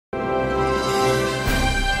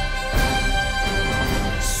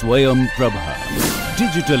Swayam Prabha.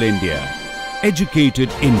 Digital India. Educated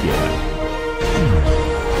India.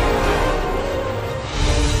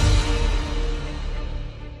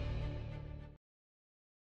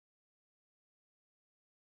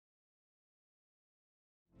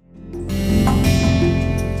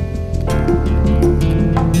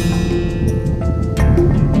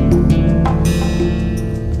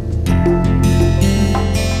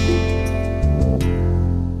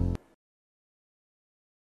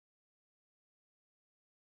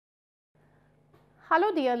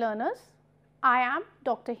 Hello dear learners, I am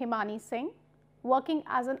Dr. Himani Singh, working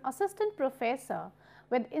as an assistant professor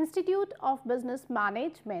with Institute of Business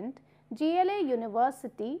Management, GLA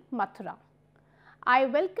University, Mathura. I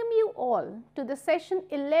welcome you all to the session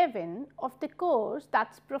 11 of the course,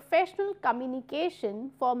 that's Professional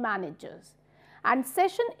Communication for Managers, and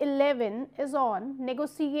session 11 is on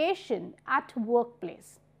negotiation at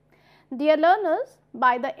workplace. Dear learners,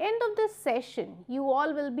 by the end of this session, you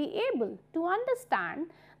all will be able to understand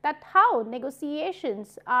that how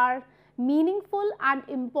negotiations are meaningful and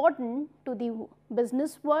important to the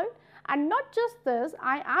business world, and not just this,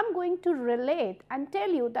 I am going to relate and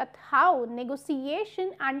tell you that how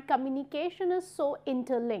negotiation and communication is so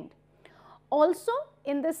interlinked. Also,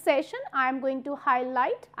 in this session, I am going to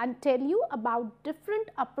highlight and tell you about different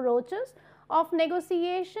approaches of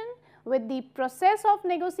negotiation, with the process of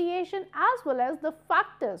negotiation as well as the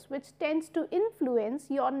factors which tends to influence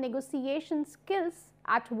your negotiation skills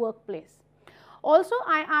at workplace. Also,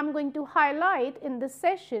 I am going to highlight in this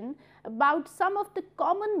session about some of the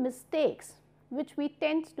common mistakes which we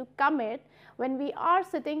tend to commit when we are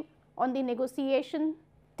sitting on the negotiation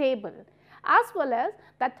table, as well as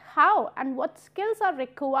that how and what skills are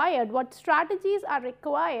required, what strategies are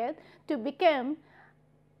required to become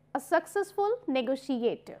a successful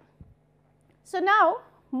negotiator. So now,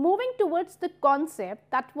 moving towards the concept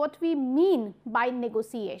that what we mean by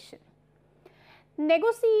negotiation.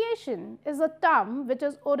 Negotiation is a term which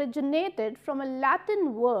is originated from a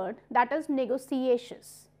Latin word that is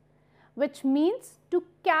negotiatius, which means to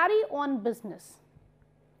carry on business.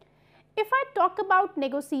 If I talk about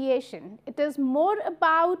negotiation, it is more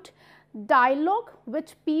about dialogue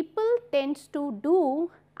which people tend to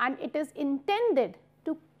do, and it is intended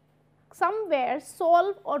to somewhere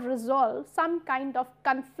solve or resolve some kind of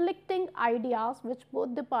conflicting ideas which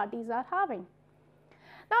both the parties are having.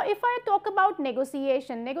 Now, if I talk about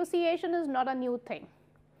negotiation, negotiation is not a new thing.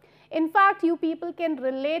 In fact, you people can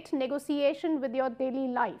relate negotiation with your daily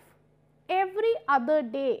life. Every other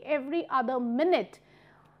day, every other minute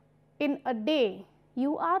in a day,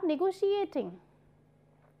 you are negotiating.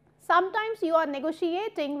 Sometimes you are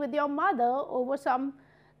negotiating with your mother over some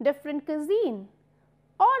different cuisine,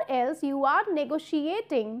 or else you are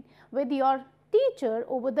negotiating with your teacher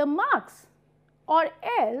over the marks, or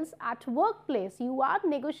else at workplace you are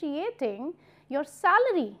negotiating your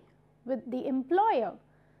salary with the employer.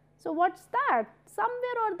 So, what's that?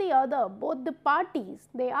 Somewhere or the other, both the parties,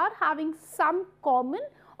 they are having some common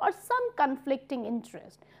or some conflicting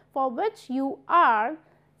interest, for which you are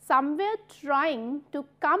somewhere trying to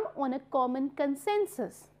come on a common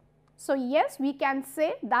consensus. So, yes, we can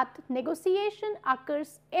say that negotiation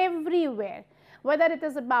occurs everywhere, whether it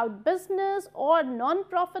is about business or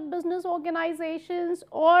non-profit business organizations,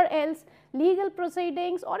 or else legal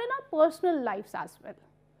proceedings, or in our personal lives as well.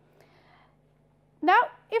 Now,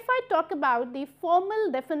 if I talk about the formal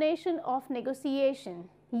definition of negotiation,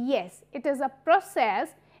 yes, it is a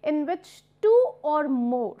process in which two or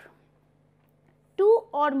more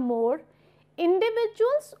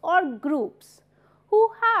individuals or groups who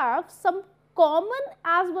have some common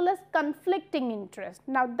as well as conflicting interest.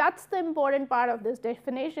 Now, that's the important part of this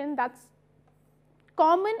definition, that's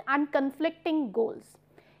common and conflicting goals.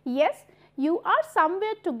 Yes, you are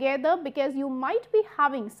somewhere together because you might be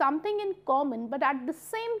having something in common, but at the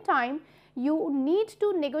same time you need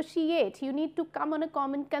to negotiate, you need to come on a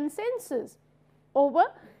common consensus over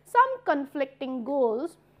some conflicting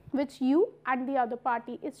goals which you and the other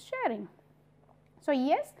party is sharing. So,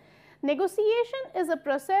 yes, negotiation is a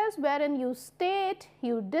process wherein you state,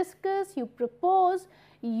 you discuss, you propose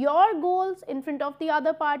your goals in front of the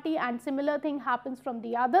other party, and similar thing happens from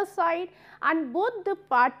the other side, and both the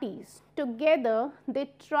parties together they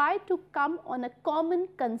try to come on a common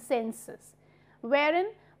consensus wherein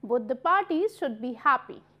both the parties should be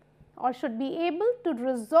happy or should be able to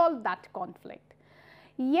resolve that conflict.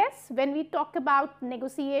 Yes, when we talk about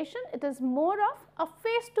negotiation, it is more of a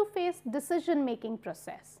face-to-face decision making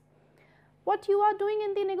process. What you are doing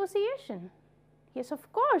in the negotiation? Yes,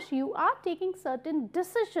 of course, you are taking certain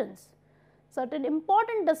decisions certain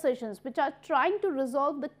important decisions which are trying to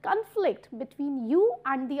resolve the conflict between you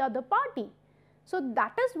and the other party. So,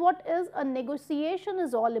 that is what is a negotiation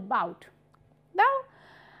is all about. Now,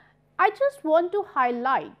 I just want to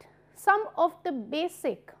highlight some of the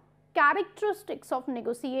basic characteristics of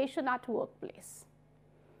negotiation at workplace.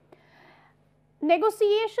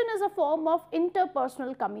 Negotiation is a form of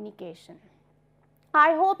interpersonal communication.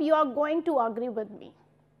 I hope you are going to agree with me.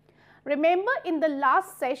 Remember, in the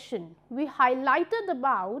last session, we highlighted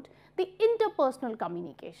about the interpersonal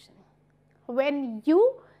communication. When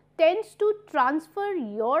you tends to transfer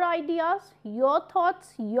your ideas, your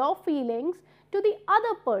thoughts, your feelings to the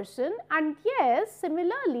other person, and yes,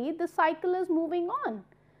 similarly, the cycle is moving on.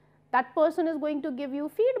 That person is going to give you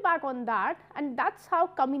feedback on that, and that's how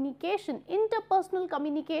communication, interpersonal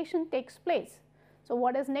communication takes place. So,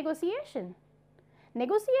 what is negotiation?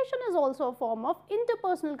 Negotiation is also a form of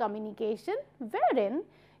interpersonal communication wherein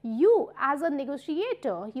you as a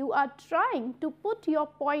negotiator, you are trying to put your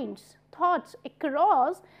points, thoughts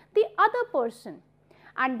across the other person,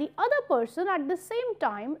 and the other person at the same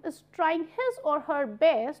time is trying his or her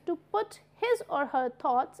best to put his or her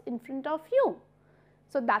thoughts in front of you.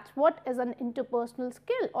 So, that is what is an interpersonal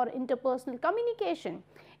skill or interpersonal communication.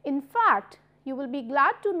 In fact, you will be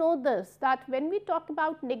glad to know this, that when we talk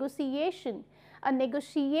about negotiation, a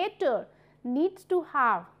negotiator needs to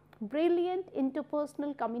have brilliant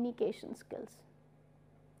interpersonal communication skills.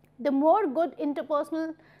 The more good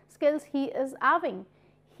interpersonal skills he is having,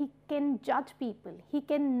 he can judge people, he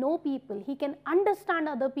can know people, he can understand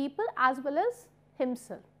other people as well as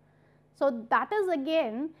himself. So, that is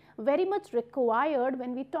again very much required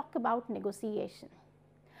when we talk about negotiation.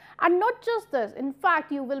 And not just this, in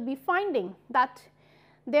fact, you will be finding that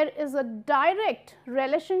there is a direct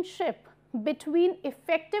relationship between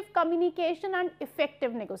effective communication and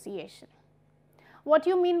effective negotiation. What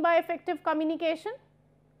do you mean by effective communication?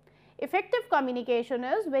 Effective communication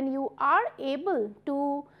is when you are able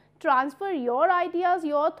to transfer your ideas,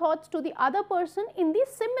 your thoughts to the other person in the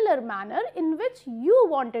similar manner in which you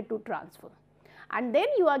wanted to transfer, and then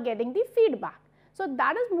you are getting the feedback. So,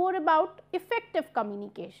 that is more about effective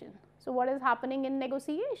communication. So, what is happening in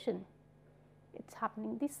negotiation? It is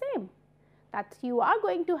happening the same, that you are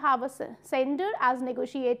going to have a sender as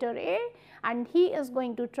negotiator A, and he is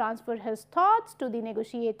going to transfer his thoughts to the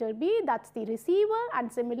negotiator B, that is the receiver,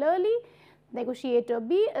 and similarly negotiator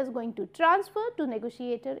B is going to transfer to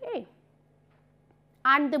negotiator A.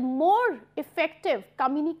 And the more effective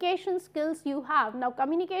communication skills you have, now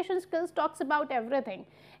communication skills talks about everything.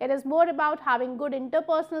 It is more about having good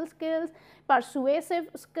interpersonal skills, persuasive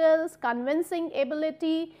skills, convincing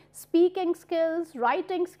ability, speaking skills,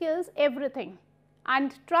 writing skills, everything.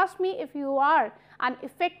 And trust me, if you are an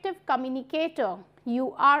effective communicator,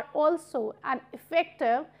 you are also an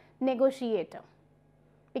effective negotiator,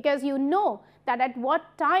 because you know that at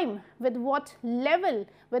what time, with what level,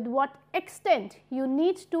 with what extent you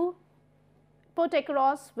need to put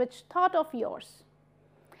across which thought of yours.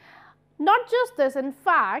 Not just this, in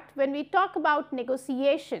fact, when we talk about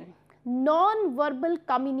negotiation, non-verbal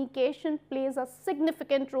communication plays a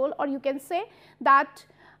significant role, or you can say that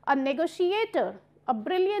a negotiator, a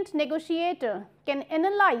brilliant negotiator can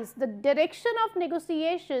analyze the direction of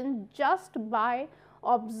negotiation just by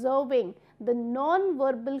observing the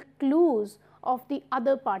non-verbal clues of the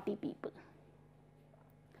other party people.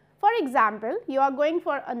 For example, you are going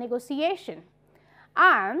for a negotiation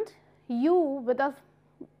and you, with a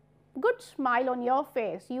good smile on your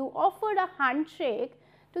face, you offered a handshake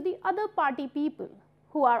to the other party people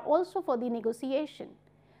who are also for the negotiation.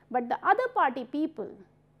 But the other party people,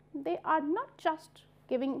 they are not just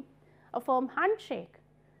giving a firm handshake,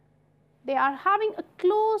 they are having a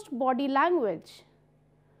closed body language,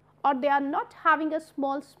 or they are not having a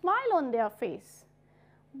small smile on their face.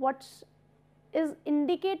 What is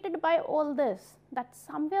indicated by all this? That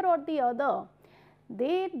somewhere or the other,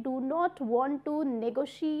 they do not want to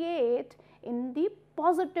negotiate in the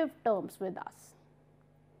positive terms with us.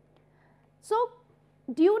 So,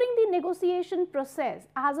 during the negotiation process,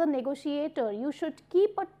 as a negotiator, you should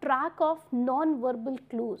keep a track of non-verbal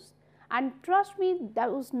clues. And trust me,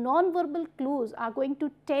 those non-verbal clues are going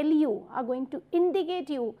to tell you, are going to indicate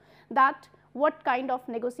you that what kind of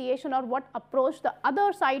negotiation or what approach the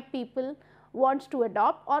other side people wants to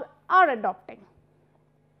adopt or are adopting.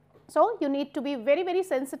 So, you need to be very, very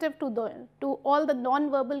sensitive to all the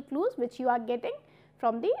non-verbal clues which you are getting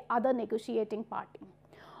from the other negotiating party.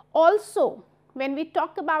 Also, when we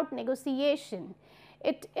talk about negotiation,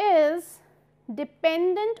 it is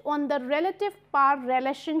dependent on the relative power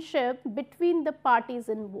relationship between the parties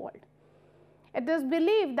involved. It is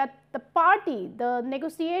believed that the party, the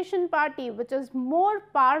negotiation party which is more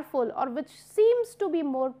powerful or which seems to be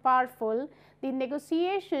more powerful, the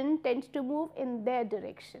negotiation tends to move in their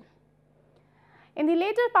direction. In the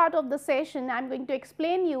later part of the session, I am going to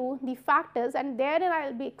explain you the factors, and therein I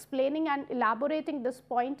will be explaining and elaborating this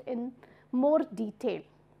point in more detail.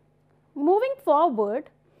 Moving forward,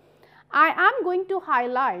 I am going to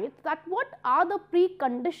highlight that what are the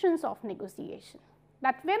preconditions of negotiation.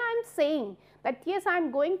 That when I am saying that yes, I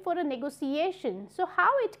am going for a negotiation, so how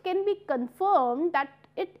it can be confirmed that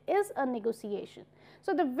it is a negotiation.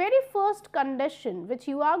 So, the very first condition which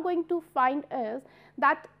you are going to find is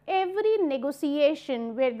that every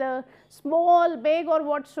negotiation, whether small, big or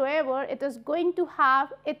whatsoever, it is going to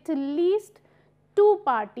have at least two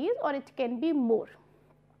parties or it can be more.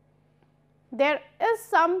 There is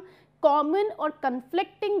some common or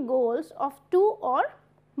conflicting goals of two or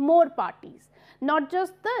more parties. Not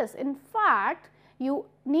just this, in fact, you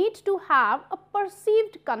need to have a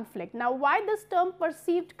perceived conflict. Now, why this term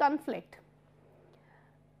perceived conflict?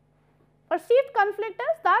 Perceived conflict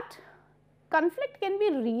is that conflict can be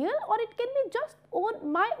real or it can be just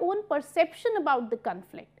my own perception about the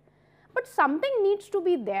conflict, but something needs to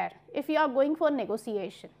be there if you are going for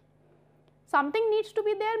negotiation. Something needs to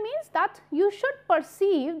be there means that you should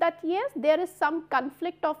perceive that yes, there is some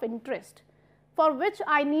conflict of interest for which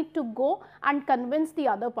I need to go and convince the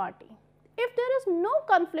other party. If there is no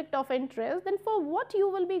conflict of interest, then for what you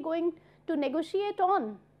will be going to negotiate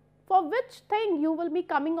on? For which thing you will be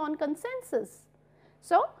coming on consensus?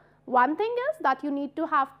 So, one thing is that you need to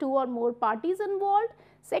have two or more parties involved.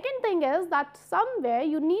 Second thing is that somewhere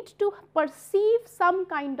you need to perceive some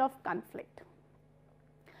kind of conflict.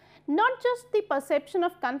 Not just the perception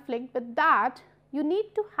of conflict, but that you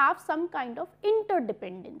need to have some kind of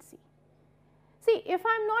interdependency. See, if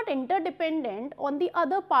I am not interdependent on the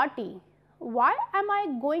other party, why am I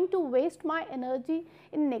going to waste my energy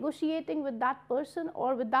in negotiating with that person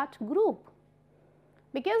or with that group?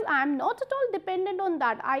 Because I am not at all dependent on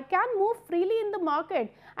that. I can move freely in the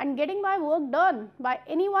market and getting my work done by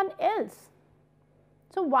anyone else.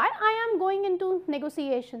 So, why I am going into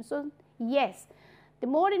negotiation? So, yes, the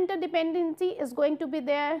more interdependency is going to be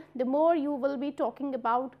there, the more you will be talking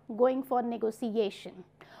about going for negotiation.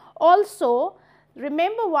 Also,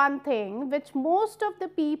 remember one thing which most of the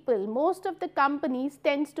people, most of the companies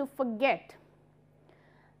tends to forget.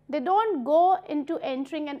 They don't go into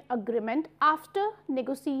entering an agreement after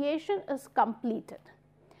negotiation is completed.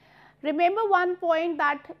 Remember one point,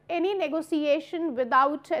 that any negotiation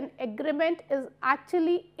without an agreement is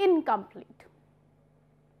actually incomplete.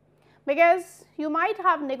 Because you might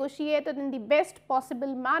have negotiated in the best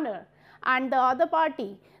possible manner and the other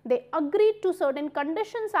party, they agreed to certain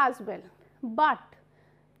conditions as well, but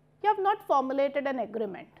you have not formulated an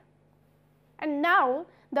agreement. And now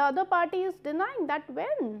the other party is denying that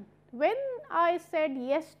when I said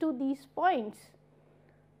yes to these points.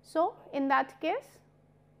 So, in that case,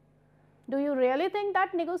 do you really think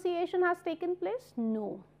that negotiation has taken place?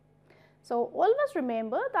 No. So, always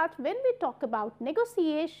remember that when we talk about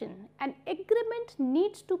negotiation, an agreement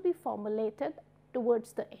needs to be formulated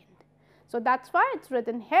towards the end. So, that is why it is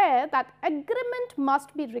written here that agreement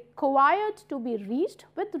must be required to be reached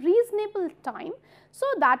with reasonable time, so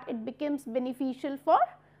that it becomes beneficial for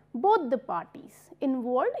both the parties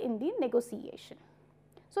involved in the negotiation.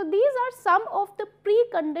 So, these are some of the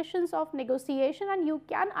preconditions of negotiation, and you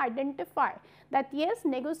can identify that yes,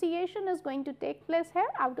 negotiation is going to take place here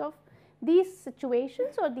out of these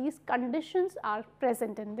situations or these conditions are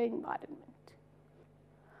present in the environment.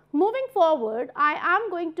 Moving forward, I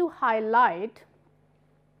am going to highlight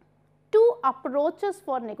two approaches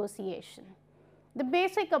for negotiation, the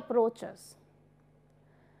basic approaches.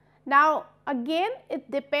 Now, again,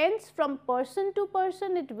 it depends from person to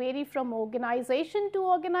person, it varies from organization to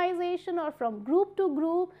organization or from group to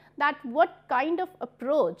group, that what kind of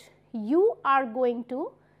approach you are going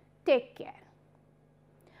to take care.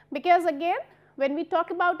 Because again, when we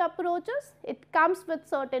talk about approaches, it comes with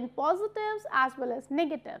certain positives as well as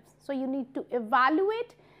negatives. So, you need to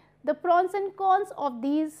evaluate the pros and cons of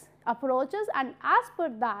these approaches, and as per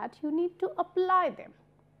that, you need to apply them.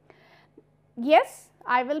 Yes,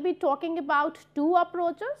 I will be talking about two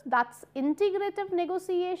approaches, that is integrative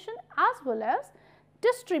negotiation as well as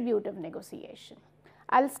distributive negotiation.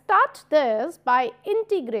 I will start this by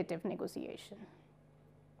integrative negotiation.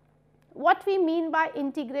 What we mean by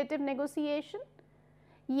integrative negotiation?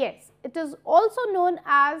 Yes, it is also known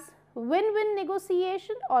as win-win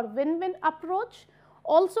negotiation or win-win approach,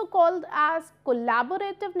 also called as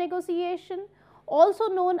collaborative negotiation, also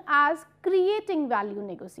known as creating value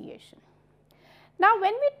negotiation. Now,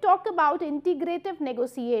 when we talk about integrative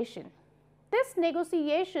negotiation, this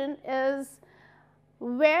negotiation is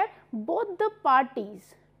where both the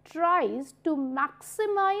parties tries to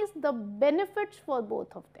maximize the benefits for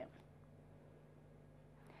both of them.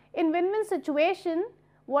 In win-win situation,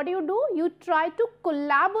 what do? You try to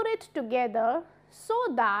collaborate together so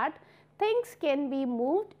that things can be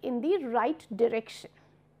moved in the right direction,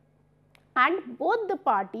 and both the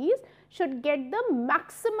parties should get the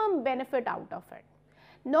maximum benefit out of it.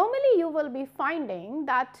 Normally, you will be finding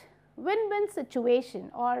that win-win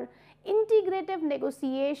situation or integrative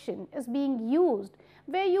negotiation is being used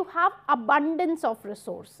where you have abundance of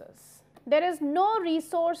resources. There is no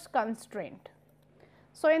resource constraint.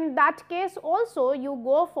 So, in that case also you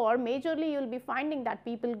go for, majorly you will be finding that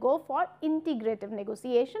people go for integrative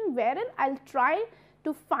negotiation, wherein I will try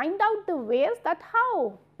to find out the ways that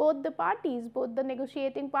how both the parties, both the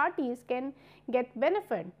negotiating parties can get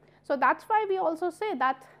benefit. So, that is why we also say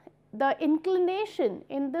that the inclination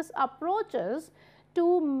in this approach is to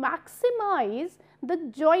maximize the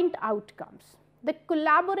joint outcomes, the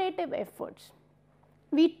collaborative efforts.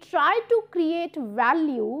 We try to create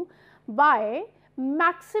value by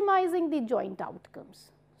maximizing the joint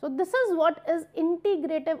outcomes. So, this is what is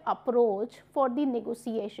integrative approach for the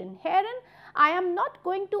negotiation. Herein I am not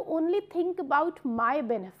going to only think about my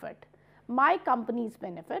benefit, my company's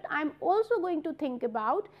benefit. I am also going to think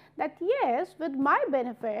about that yes, with my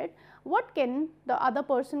benefit, what can the other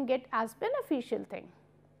person get as beneficial thing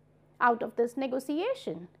out of this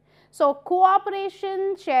negotiation. So,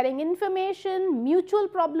 cooperation, sharing information, mutual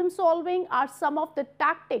problem solving are some of the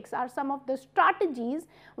tactics, are some of the strategies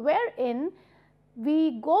wherein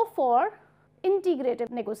we go for integrative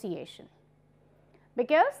negotiation,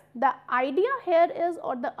 because the idea here is,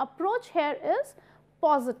 or the approach here is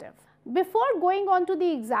positive. Before going on to the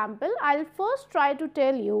example, I will first try to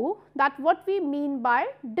tell you that what we mean by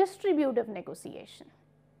distributive negotiation.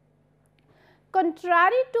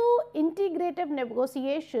 Contrary to integrative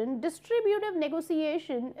negotiation, distributive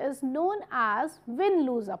negotiation is known as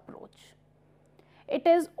win-lose approach. It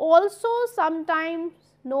is also sometimes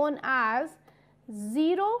known as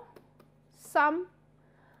zero-sum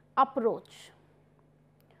approach,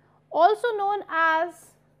 also known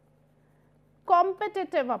as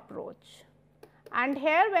competitive approach. And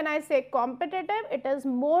here when I say competitive, it is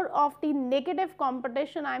more of the negative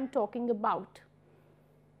competition I am talking about.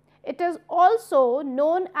 It is also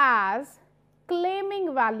known as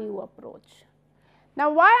claiming value approach.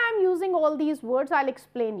 Now, why I am using all these words, I will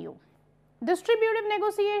explain you. Distributive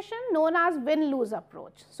negotiation known as win-lose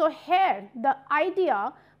approach. So, here the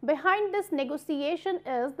idea behind this negotiation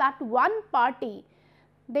is that one party,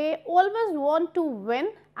 they always want to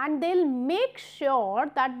win and they will make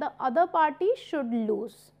sure that the other party should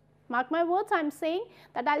lose. Mark my words, I am saying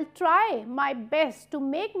that I will try my best to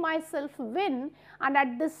make myself win, and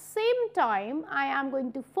at the same time I am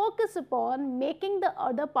going to focus upon making the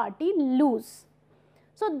other party lose.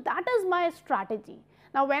 So, that is my strategy.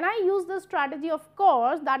 Now, when I use this strategy, of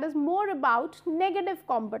course, that is more about negative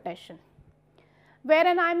competition,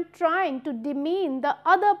 wherein I am trying to demean the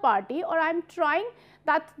other party, or I am trying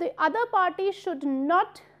that the other party should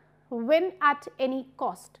not win at any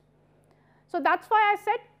cost. So, that is why I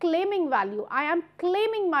said claiming value. I am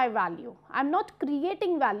claiming my value, I am not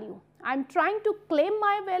creating value. I am trying to claim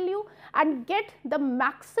my value and get the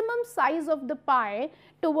maximum size of the pie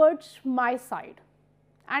towards my side.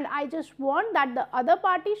 And I just want that the other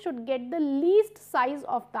party should get the least size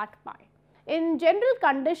of that pie. In general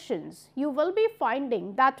conditions, you will be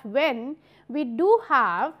finding that when we do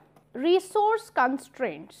have resource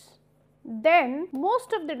constraints, then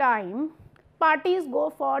most of the time parties go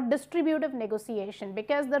for distributive negotiation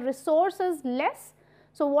because the resource is less.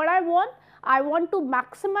 So, what I want to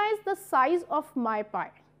maximize the size of my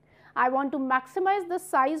pie. I want to maximize the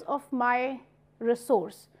size of my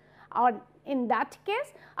resource, or in that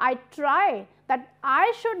case I try that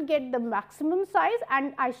I should get the maximum size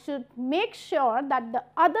and I should make sure that the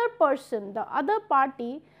other person, the other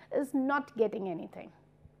party is not getting anything.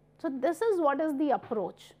 So, this is what is the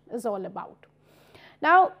approach is all about.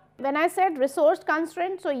 Now, when I said resource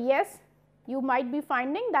constraint, so yes, you might be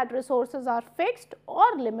finding that resources are fixed or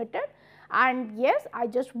limited, and yes, I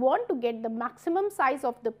just want to get the maximum size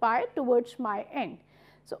of the pie towards my end.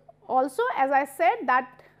 So, also as I said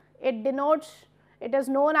that it denotes, it is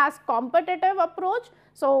known as competitive approach.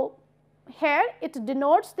 So, here it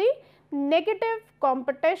denotes the negative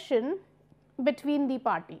competition between the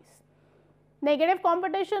parties. Negative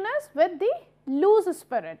competition is with the lose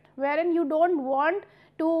spirit, wherein you do not want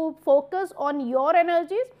to focus on your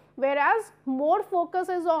energies, whereas more focus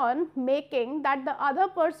is on making that the other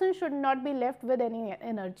person should not be left with any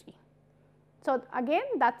energy. So,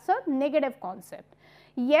 again that is a negative concept.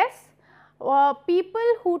 Yes,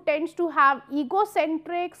 people who tends to have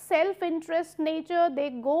egocentric, self-interest nature, they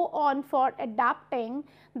go on for adapting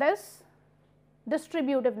this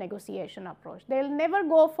distributive negotiation approach. They will never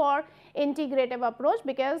go for integrative approach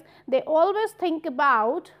because they always think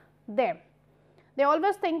about them. They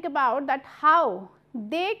always think about that how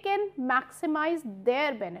they can maximize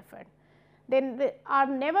their benefit. Then they are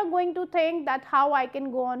never going to think that how I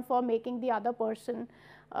can go on for making the other person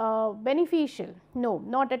beneficial. No,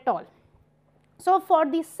 not at all. So, for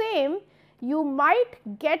the same, you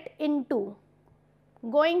might get into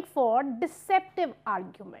going for deceptive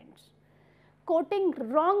arguments, quoting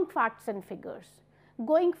wrong facts and figures,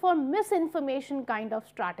 going for misinformation kind of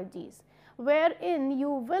strategies, wherein you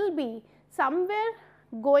will be somewhere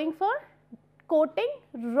going for quoting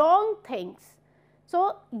wrong things.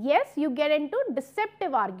 So, yes, you get into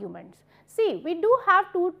deceptive arguments. See, we do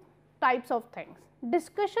have two types of things,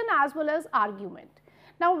 discussion as well as argument.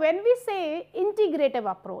 Now, when we say integrative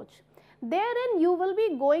approach, therein you will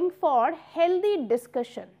be going for healthy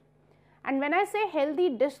discussion. And when I say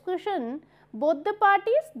healthy discussion, both the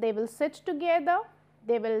parties, they will sit together,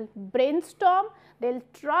 they will brainstorm, they will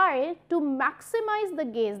try to maximize the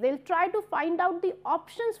gains, they will try to find out the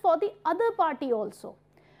options for the other party also.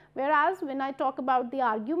 Whereas, when I talk about the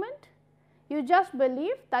argument, you just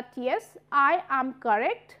believe that yes, I am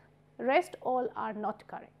correct, rest all are not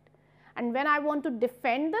correct. And when I want to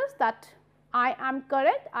defend this that I am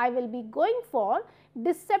correct, I will be going for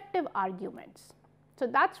deceptive arguments. So,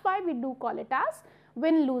 that is why we do call it as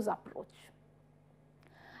win-lose approach.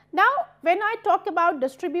 Now, when I talk about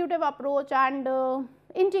distributive approach and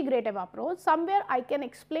integrative approach, somewhere I can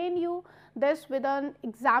explain you this with an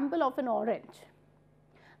example of an orange.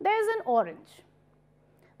 There is an orange,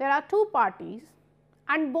 there are two parties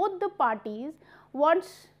and both the parties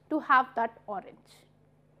wants to have that orange.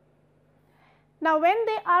 Now, when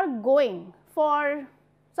they are going for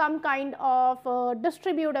some kind of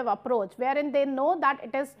distributive approach, wherein they know that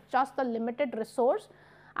it is just a limited resource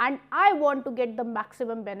and I want to get the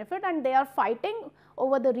maximum benefit, and they are fighting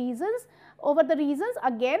over the reasons.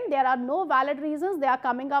 Again, there are no valid reasons, they are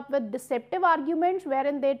coming up with deceptive arguments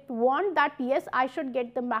wherein they want that yes, I should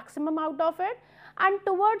get the maximum out of it, and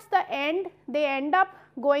towards the end they end up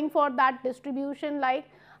going for that distribution like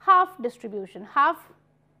half distribution, half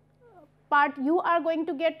part you are going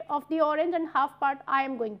to get of the orange and half part I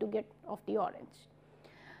am going to get of the orange.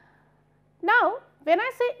 Now, when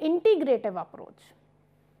I say integrative approach,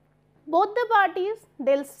 both the parties,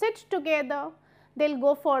 they will sit together, they will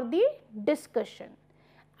go for the discussion,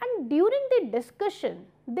 and during the discussion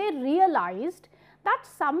they realized that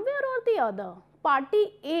somewhere or the other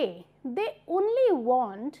party A, they only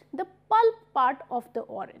want the pulp part of the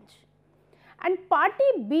orange, and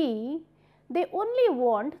party B, they only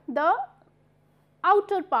want the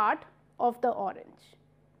outer part of the orange.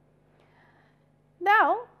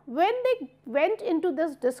 Now, when they went into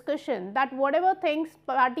this discussion that whatever things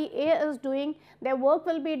party A is doing, their work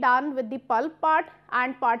will be done with the pulp part,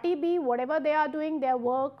 and party B, whatever they are doing, their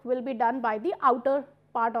work will be done by the outer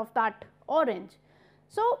part of that orange.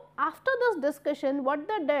 So, after this discussion, what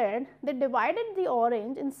they did, they divided the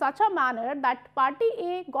orange in such a manner that party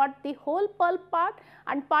A got the whole pulp part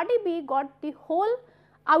and party B got the whole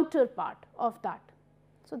outer part of that.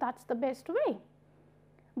 So, that is the best way.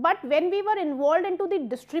 But when we were involved into the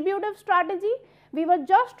distributive strategy, we were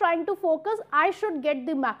just trying to focus, I should get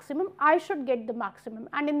the maximum, I should get the maximum,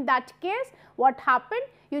 and in that case what happened,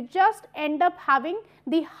 you just end up having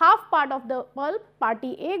the half part of the pulp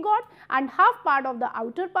party A got and half part of the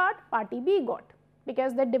outer part party B got,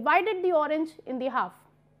 because they divided the orange in the half.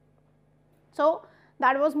 So,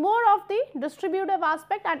 that was more of the distributive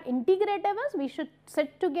aspect, and integrative is we should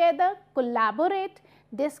sit together, collaborate,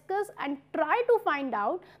 discuss and try to find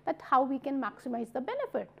out that how we can maximize the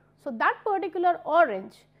benefit. So, that particular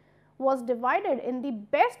orange was divided in the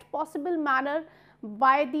best possible manner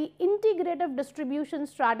by the integrative distribution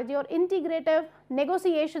strategy or integrative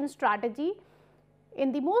negotiation strategy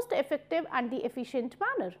in the most effective and the efficient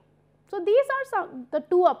manner. So, these are the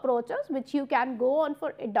two approaches which you can go on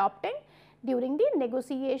for adopting during the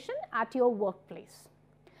negotiation at your workplace.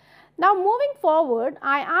 Now, moving forward,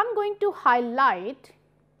 I am going to highlight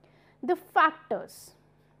the factors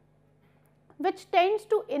which tends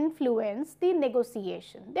to influence the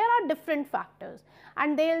negotiation. There are different factors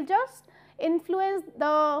and they will just influence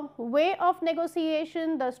the way of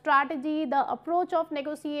negotiation, the strategy, the approach of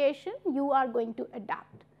negotiation you are going to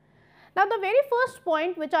adapt. Now, the very first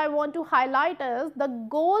point which I want to highlight is the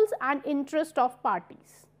goals and interest of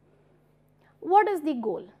parties. What is the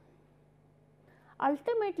goal?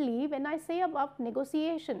 Ultimately, when I say about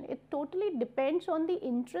negotiation, it totally depends on the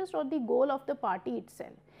interest or the goal of the party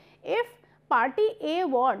itself. If party A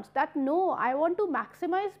wants that, no, I want to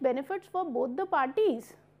maximize benefits for both the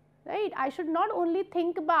parties, right? I should not only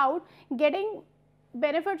think about getting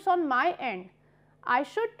benefits on my end. I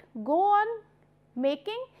should go on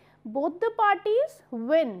making both the parties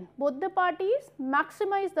win, both the parties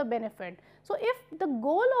maximize the benefit. So, if the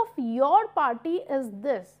goal of your party is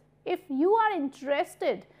this, if you are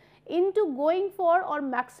interested into going for or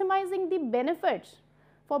maximizing the benefits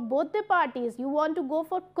for both the parties, you want to go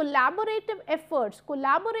for collaborative efforts,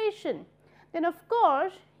 collaboration, then of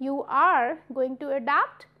course, you are going to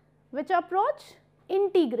adapt which approach?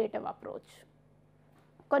 Integrative approach.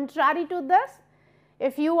 Contrary to this,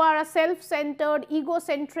 if you are a self-centered,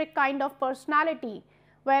 egocentric kind of personality,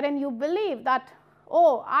 wherein you believe that,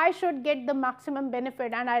 oh, I should get the maximum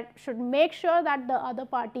benefit and I should make sure that the other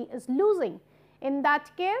party is losing. In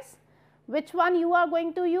that case, which one you are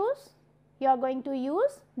going to use? You are going to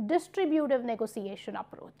use distributive negotiation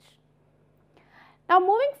approach. Now,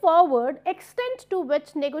 moving forward, extent to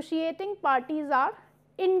which negotiating parties are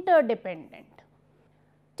interdependent.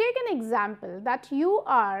 Take an example that you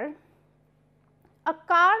are a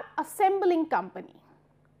car assembling company,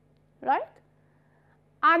 right?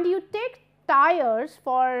 And you take tires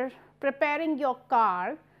for preparing your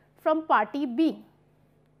car from party B.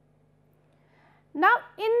 Now,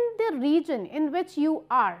 in the region in which you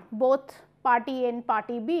are, both party A and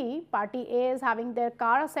party B, party A is having their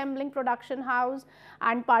car assembling production house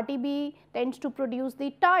and party B tends to produce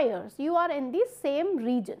the tires. You are in the same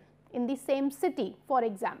region, in the same city, for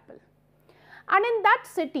example. And in that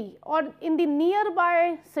city or in the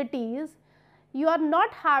nearby cities, you are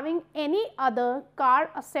not having any other car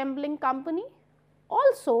assembling company.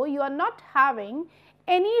 Also, you are not having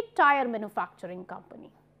any tire manufacturing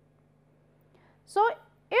company. So,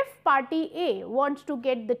 if party A wants to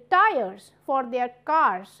get the tires for their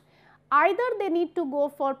cars, either they need to go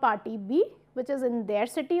for party B, which is in their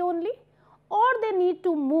city only, or they need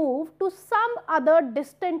to move to some other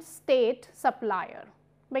distant state supplier,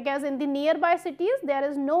 because in the nearby cities there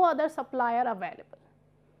is no other supplier available.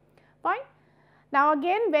 Fine. Now,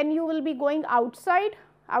 again, when you will be going outside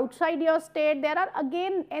your state, there are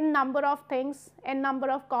again n number of things, n number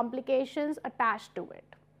of complications attached to it,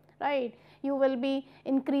 right? You will be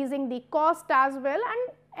increasing the cost as well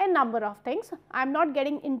and a number of things. I am not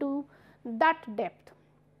getting into that depth.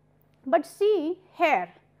 But see here,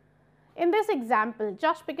 in this example,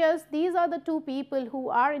 just because these are the two people who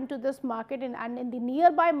are into this market and in the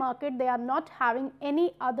nearby market, they are not having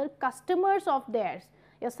any other customers of theirs,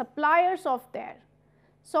 your suppliers of theirs.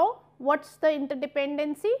 So, what is the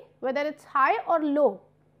interdependency? Whether it is high or low,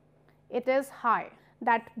 it is high,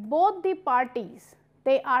 that both the parties,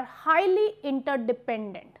 they are highly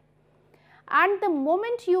interdependent. And the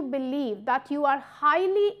moment you believe that you are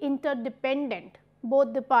highly interdependent,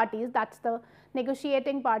 both the parties, that is the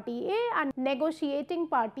negotiating party A and negotiating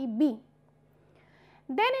party B,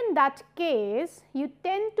 then in that case, you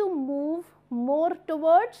tend to move more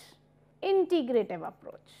towards integrative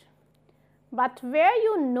approach. But where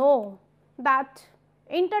you know that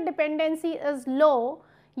interdependency is low,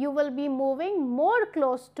 you will be moving more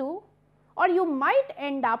close to, or you might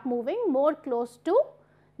end up moving more close to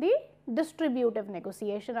the distributive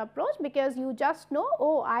negotiation approach, because you just know,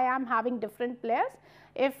 oh, I am having different players.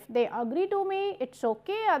 If they agree to me, it is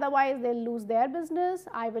okay, otherwise they will lose their business,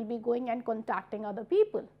 I will be going and contacting other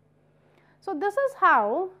people. So, this is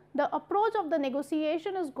how the approach of the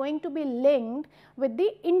negotiation is going to be linked with the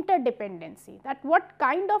interdependency, that what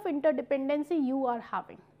kind of interdependency you are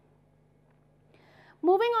having.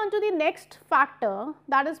 Moving on to the next factor,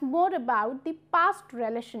 that is more about the past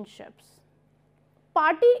relationships.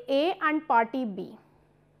 Party A and party B,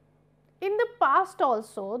 in the past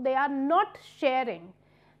also they are not sharing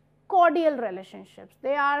cordial relationships.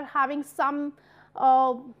 They are having some,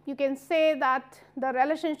 you can say that the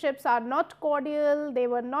relationships are not cordial, they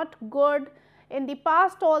were not good. In the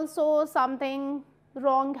past also something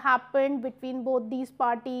wrong happened between both these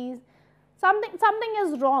parties. Something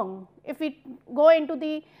is wrong if we go into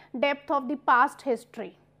the depth of the past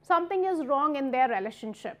history. Something is wrong in their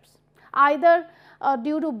relationships, either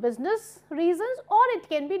due to business reasons or it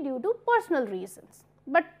can be due to personal reasons,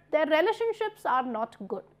 but their relationships are not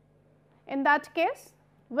good. In that case,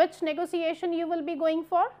 which negotiation you will be going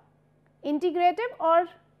for? Integrative or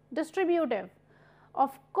distributive?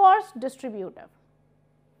 Of course, distributive.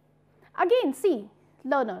 Again, see,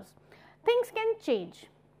 learners, things can change.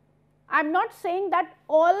 I am not saying that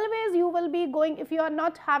always you will be going, if you are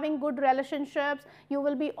not having good relationships, you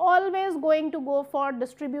will be always going to go for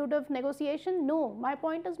distributive negotiation. No, my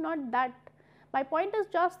point is not that. My point is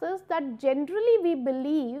just this, that generally we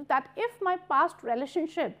believe that if my past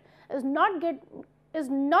relationship is not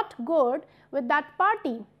good with that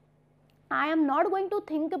party, I am not going to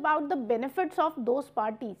think about the benefits of those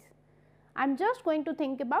parties. I am just going to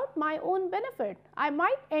think about my own benefit. I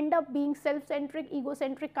might end up being self-centric,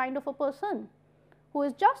 egocentric kind of a person who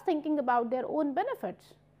is just thinking about their own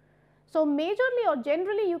benefits. So, majorly or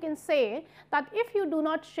generally you can say that if you do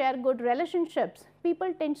not share good relationships,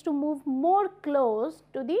 people tends to move more close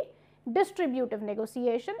to the distributive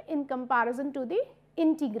negotiation in comparison to the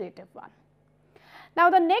integrative one. Now,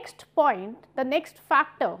 the next point, the next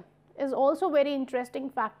factor is also very interesting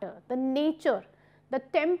factor, the nature, the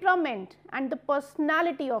temperament and the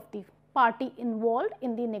personality of the party involved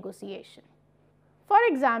in the negotiation. For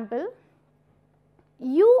example,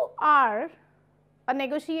 you are a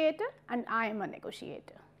negotiator and I am a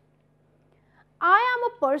negotiator. I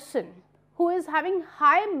am a person who is having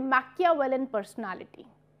high Machiavellian personality.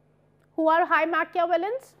 Who are high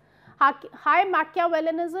Machiavellans? High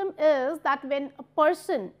Machiavellianism is that when a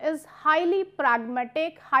person is highly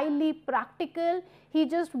pragmatic, highly practical, he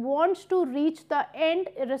just wants to reach the end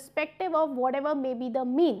irrespective of whatever may be the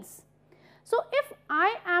means. So, if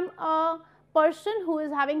I am a person who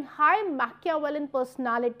is having high Machiavellian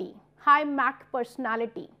personality, high Mac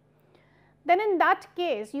personality, then in that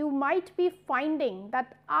case you might be finding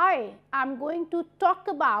that I am going to talk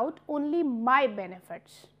about only my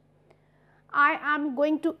benefits. I am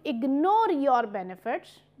going to ignore your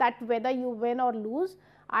benefits, that whether you win or lose,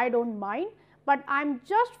 I do not mind, but I am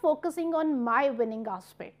just focusing on my winning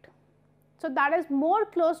aspect. So, that is more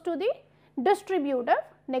close to the distributive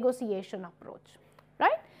negotiation approach,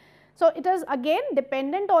 right. So, it is again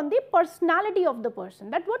dependent on the personality of the person,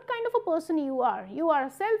 that what kind of a person you are. You are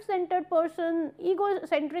a self-centered person,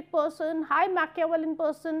 egocentric person, high Machiavellian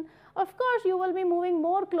person, of course, you will be moving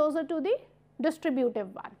more closer to the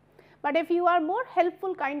distributive one. But if you are more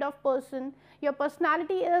helpful kind of person, your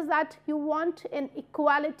personality is that you want an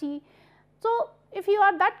equality. So, if you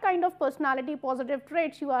are that kind of personality, positive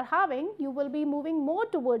traits you are having, you will be moving more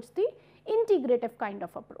towards the integrative kind of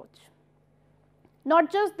approach.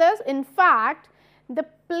 Not just this, in fact, the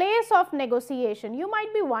place of negotiation, you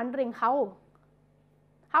might be wondering how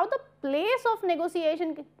the place of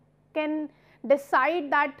negotiation can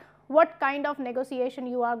decide that what kind of negotiation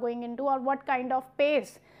you are going into or what kind of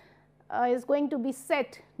pace is going to be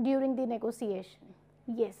set during the negotiation.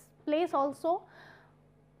 Yes, place also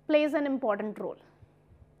plays an important role.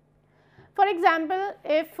 For example,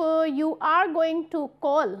 if you are going to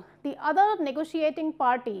call the other negotiating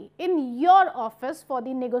party in your office for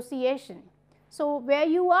the negotiation. So, where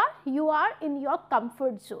you are in your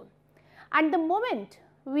comfort zone, and the moment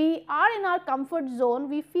we are in our comfort zone,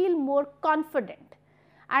 we feel more confident,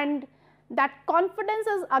 and that confidence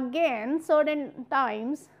is again certain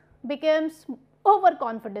times becomes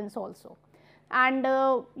overconfidence also, and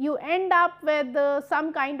you end up with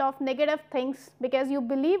some kind of negative things because you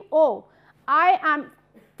believe, oh, I am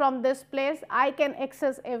from this place, I can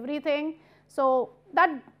access everything. So, that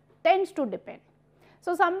tends to depend.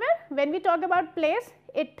 So, somewhere when we talk about place,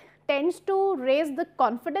 it tends to raise the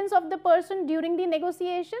confidence of the person during the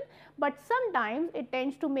negotiation, but sometimes it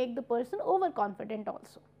tends to make the person overconfident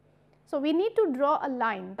also. So, we need to draw a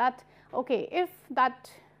line that, okay, if that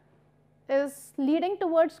is leading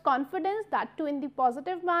towards confidence, that too in the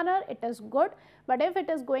positive manner, it is good, but if it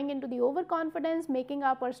is going into the overconfidence, making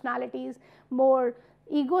our personalities more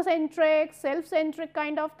egocentric, self-centric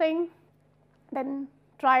kind of thing, then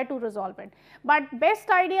try to resolve it. But best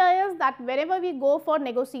idea is that wherever we go for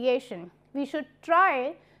negotiation, we should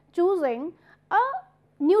try choosing a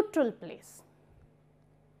neutral place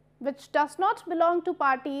which does not belong to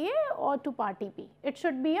party A or to party B. It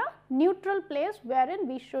should be a neutral place wherein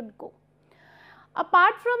we should go.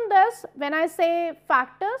 Apart from this, when I say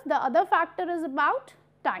factors, the other factor is about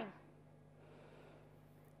time.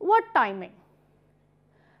 What timing?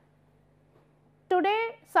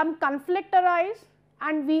 Today some conflict arise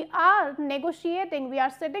and we are negotiating, we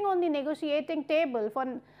are sitting on the negotiating table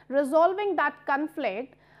for resolving that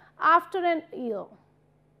conflict after an year.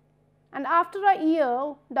 And after a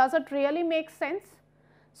year, does it really make sense?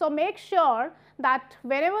 So, make sure that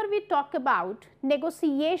whenever we talk about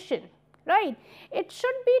negotiation, right, it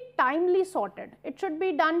should be timely sorted, it should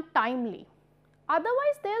be done timely.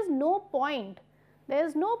 Otherwise, there is no point,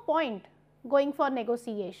 going for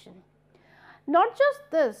negotiation. Not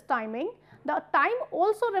just this timing, the time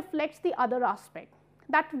also reflects the other aspect.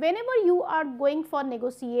 that whenever you are going for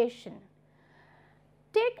negotiation,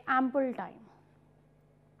 take ample time.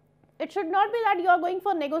 It should not be that you are going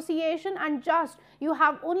for negotiation and just you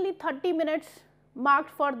have only 30 minutes marked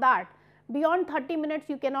for that. Beyond 30 minutes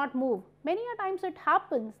you cannot move. Many a times it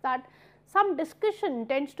happens that some discussion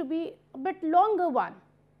tends to be a bit longer one,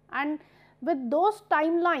 and with those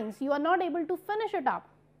timelines you are not able to finish it up,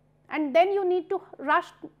 and then you need to rush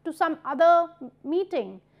to some other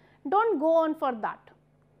meeting. Don't go on for that.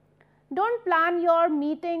 Don't plan your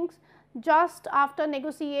meetings just after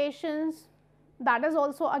negotiations. That is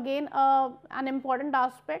also again an important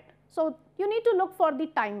aspect. So, you need to look for the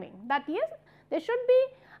timing, that yes, there should be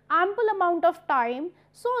ample amount of time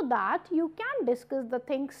so that you can discuss the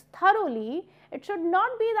things thoroughly. It should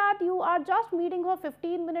not be that you are just meeting for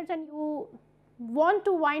 15 minutes and you want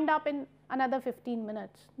to wind up in another 15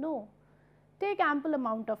 minutes. No, take ample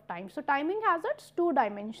amount of time. So, timing has its two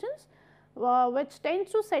dimensions which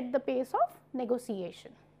tends to set the pace of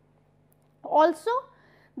negotiation. Also,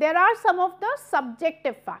 there are some of the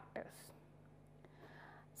subjective factors.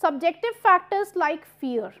 Subjective factors like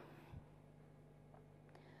fear.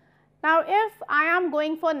 Now, if I am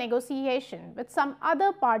going for negotiation with some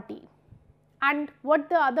other party, and what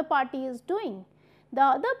the other party is doing, the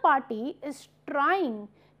other party is trying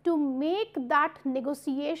to make that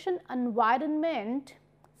negotiation environment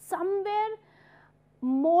somewhere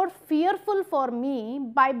more fearful for me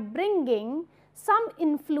by bringing some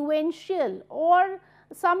influential or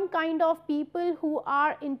some kind of people who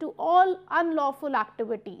are into all unlawful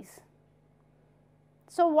activities.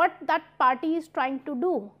 So, what that party is trying to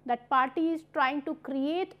do? That party is trying to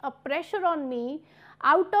create a pressure on me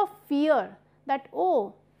out of fear that,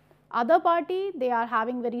 oh, other party, they are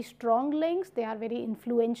having very strong links, they are very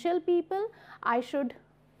influential people, I should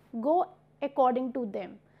go according to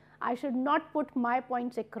them, I should not put my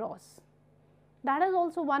points across. That is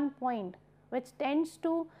also one point which tends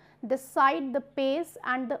to decide the pace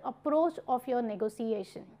and the approach of your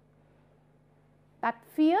negotiation. That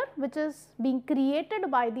fear which is being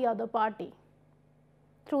created by the other party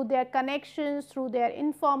through their connections, through their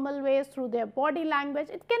informal ways, through their body language,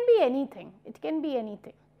 it can be anything, it can be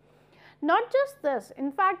anything. Not just this,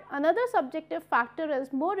 in fact, another subjective factor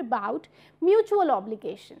is more about mutual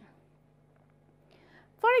obligation.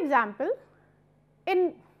 For example,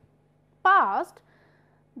 in past,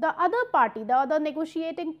 the other party, the other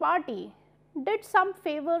negotiating party did some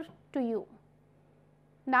favor to you.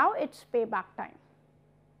 Now it is payback time.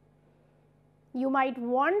 You might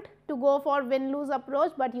want to go for win-lose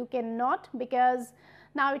approach, but you cannot, because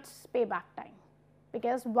now it is payback time.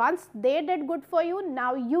 Because once they did good for you,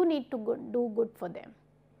 now you need to do good for them.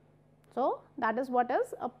 So, that is what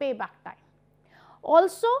is a payback time.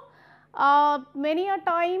 Also, many a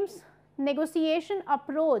times negotiation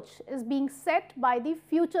approach is being set by the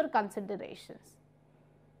future considerations.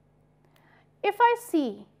 If I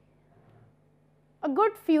see a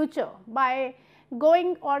good future by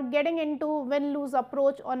going or getting into win-lose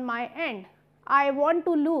approach on my end, I want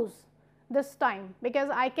to lose this time because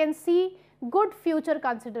I can see good future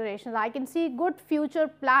considerations, I can see good future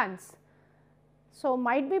plans. So,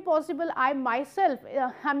 might be possible I myself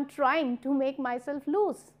am trying to make myself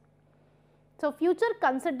lose. So, future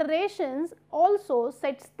considerations also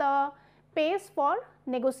sets the pace for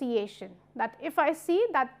negotiation, that if I see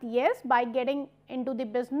that yes, by getting into the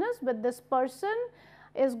business with this person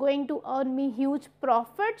is going to earn me huge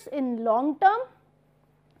profits in long term,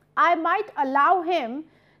 I might allow him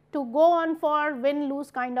to go on for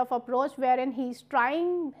win-lose kind of approach, wherein he is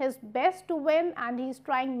trying his best to win and he is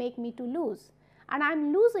trying make me to lose, and I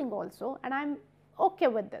am losing also, and I am okay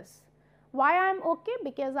with this. Why I am okay?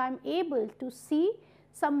 Because I am able to see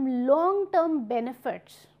some long-term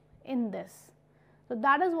benefits in this. So,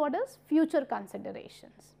 that is what is future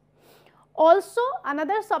considerations. Also,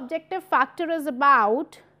 another subjective factor is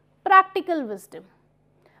about practical wisdom.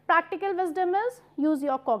 Practical wisdom is use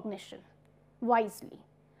your cognition wisely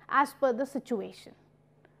as per the situation,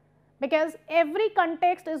 because every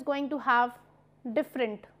context is going to have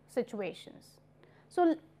different situations.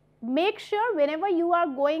 So, make sure whenever you are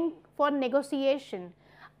going for negotiation,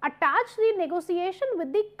 attach the negotiation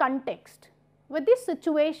with the context, with the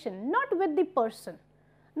situation, not with the person,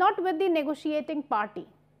 not with the negotiating party.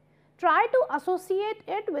 Try to associate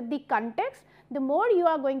it with the context. The more you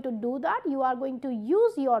are going to do that, you are going to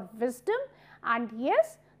use your wisdom, and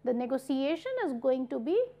yes, the negotiation is going to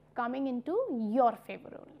be coming into your favor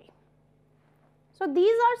only. So,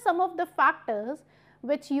 these are some of the factors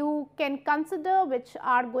which you can consider, which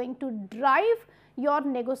are going to drive your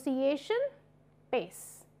negotiation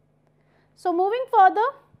pace. So, moving further,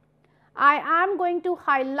 I am going to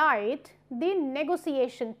highlight the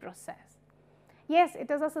negotiation process. Yes, it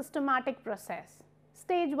is a systematic process,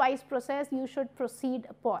 stage wise process you should proceed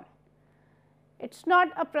upon. It is not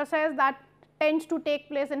a process that tends to take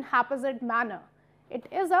place in haphazard manner. It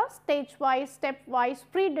is a stage wise, step wise,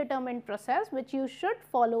 predetermined process which you should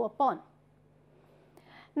follow upon.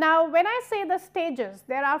 Now, when I say the stages,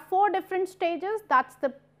 there are 4 different stages. That is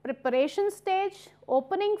the preparation stage,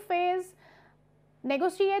 opening phase,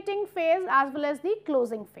 negotiating phase, as well as the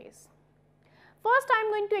closing phase. First, I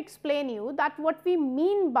am going to explain you that what we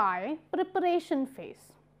mean by preparation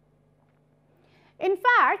phase. In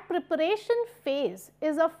fact, preparation phase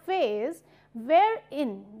is a phase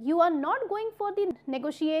wherein you are not going for the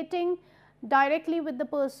negotiating directly with the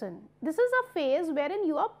person. This is a phase wherein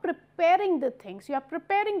you are preparing the things, you are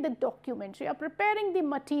preparing the documents, you are preparing the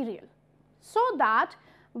material, so that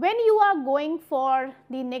when you are going for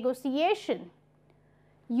the negotiation,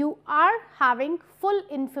 you are having full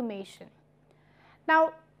information.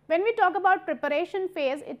 Now, when we talk about preparation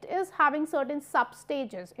phase, it is having certain sub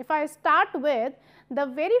stages. If I start with the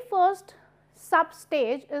very first sub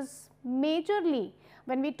stage is majorly,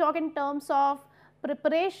 when we talk in terms of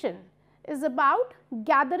preparation, is about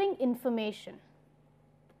gathering information.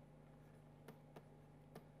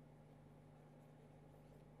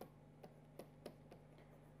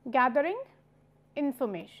 Gathering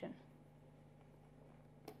information.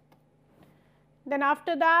 Then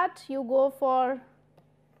after that you go for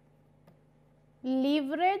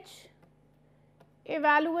leverage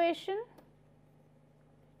evaluation.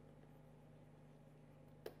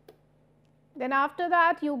 Then after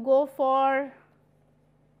that you go for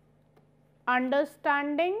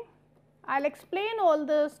understanding. I will explain all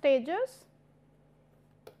the stages.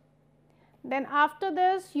 Then after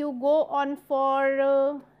this you go on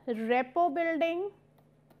for rapport building.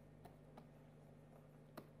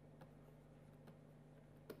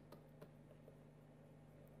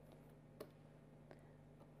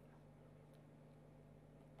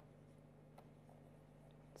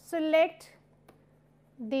 Select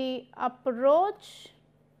the approach,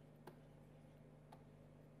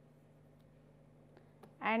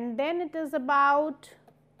 and then it is about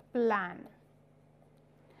plan.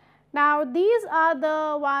 Now, these are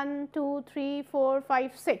the 1, 2, 3, 4,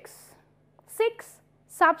 5, 6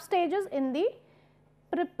 sub stages in the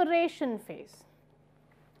preparation phase.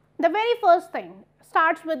 The very first thing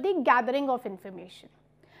starts with the gathering of information.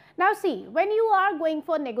 Now, see, when you are going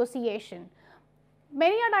for negotiation,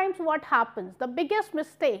 many a times what happens, the biggest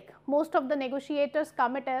mistake most of the negotiators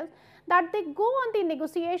commit is that they go on the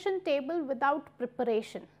negotiation table without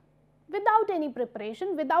preparation, without any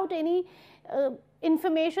preparation, without any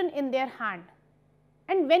information in their hand.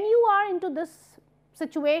 And when you are into this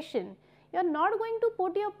situation, you are not going to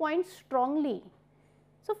put your points strongly.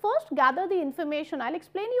 So, first gather the information. I will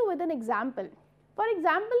explain you with an example. For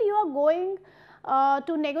example, you are going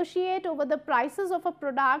to negotiate over the prices of a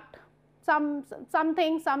product,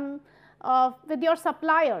 with your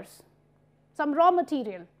suppliers, some raw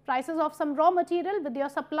material, prices of some raw material with your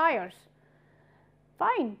suppliers.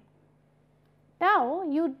 Fine. Now,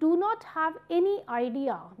 you do not have any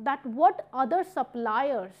idea that what other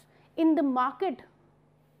suppliers in the market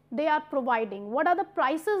they are providing, what are the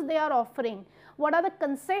prices they are offering, what are the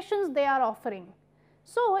concessions they are offering.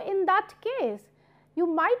 So, in that case, you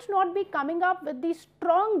might not be coming up with the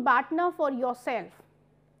strong BATNA for yourself.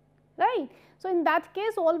 Right. So, in that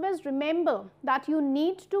case, always remember that you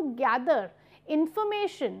need to gather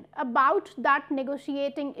information about that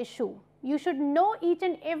negotiating issue. You should know each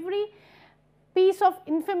and every piece of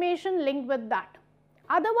information linked with that.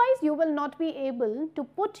 Otherwise, you will not be able to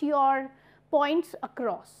put your points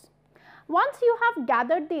across. Once you have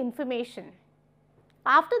gathered the information,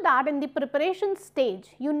 after that in the preparation stage,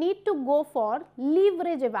 you need to go for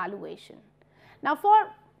leverage evaluation. Now, for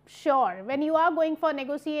sure, when you are going for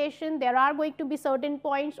negotiation, there are going to be certain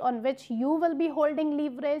points on which you will be holding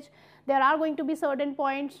leverage. There are going to be certain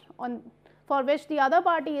points for which the other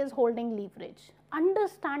party is holding leverage.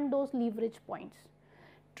 Understand those leverage points.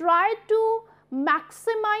 Try to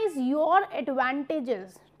maximize your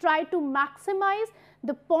advantages. Try to maximize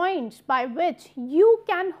the points by which you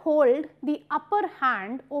can hold the upper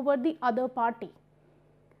hand over the other party.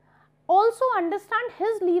 Also understand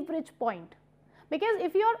his leverage point. Because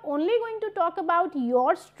if you are only going to talk about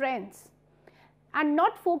your strengths and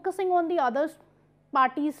not focusing on the other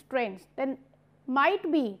party's strengths, then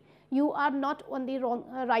might be you are not on the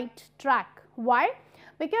right track. Why?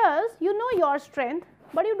 Because you know your strength,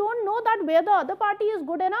 but you do not know that where the other party is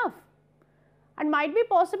good enough. And might be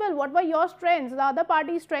possible, what were your strengths, the other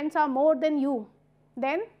party's strengths are more than you.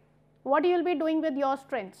 Then what you will be doing with your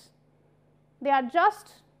strengths? They are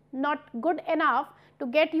just not good enough to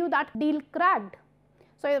get you that deal cracked.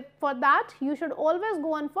 So, for that you should always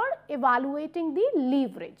go on for evaluating the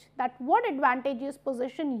leverage, that what advantageous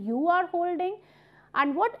position you are holding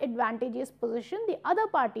and what advantageous position the other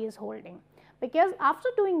party is holding, because after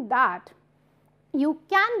doing that you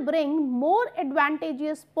can bring more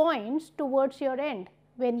advantageous points towards your end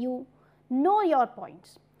when you know your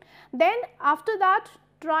points. Then after that,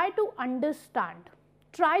 try to understand,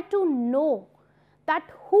 try to know that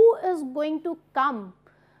who is going to come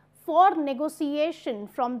for negotiation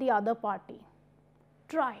from the other party.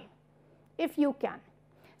 Try if you can.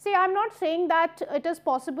 See, I am not saying that it is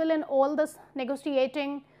possible in all the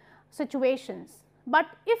negotiating situations, but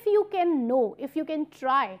if you can know, if you can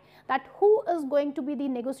try that who is going to be the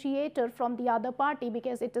negotiator from the other party,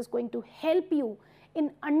 because it is going to help you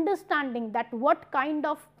in understanding that what kind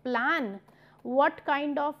of plan, what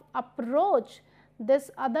kind of approach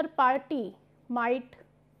this other party might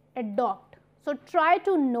adopt. So, try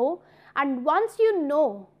to know, and once you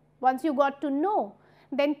know, once you got to know,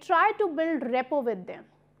 then try to build rapport with them.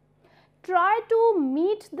 Try to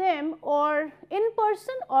meet them or in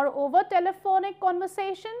person or over telephonic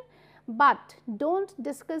conversation, but don't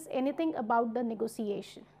discuss anything about the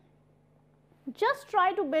negotiation. Just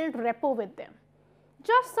try to build rapport with them.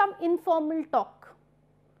 Just some informal talk.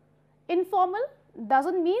 Informal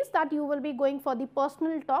doesn't mean that you will be going for the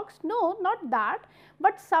personal talks. No, not that,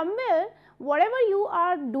 but somewhere whatever you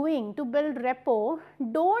are doing to build rapport,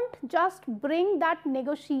 don't just bring that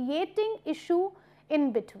negotiating issue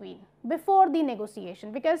in between before the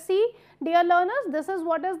negotiation, because see, dear learners, this is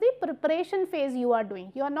what is the preparation phase you are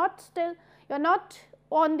doing. You are not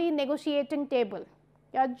on the negotiating table,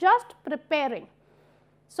 you are just preparing.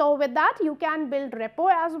 So, with that you can build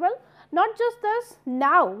rapport as well. Not just this,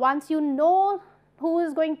 now once you know who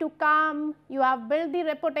is going to come, you have built the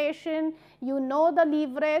reputation, you know the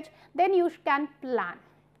leverage, then you can plan.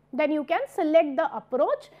 Then you can select the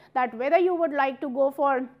approach, that whether you would like to go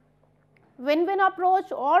for win-win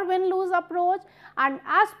approach or win-lose approach, and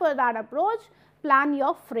as per that approach plan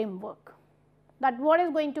your framework, that what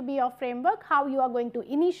is going to be your framework, how you are going to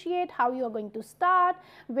initiate, how you are going to start,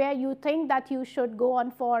 where you think that you should go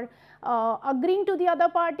on for agreeing to the other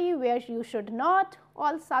party, where you should not,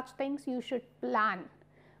 all such things you should plan.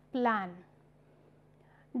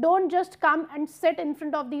 Don't just come and sit in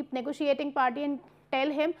front of the negotiating party and tell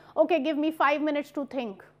him, okay, give me 5 minutes to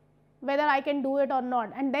think whether I can do it or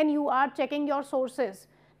not, and then you are checking your sources.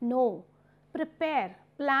 No, prepare,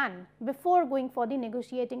 plan before going for the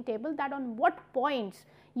negotiating table, that on what points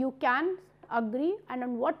you can agree and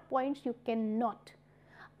on what points you cannot.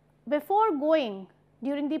 Before going,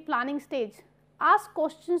 during the planning stage, ask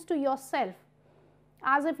questions to yourself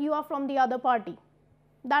as if you are from the other party.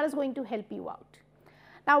 That is going to help you out.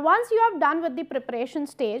 Now, once you have done with the preparation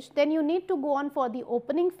stage, then you need to go on for the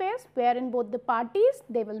opening phase, wherein both the parties,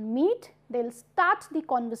 they will meet, they will start the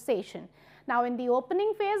conversation. Now, in the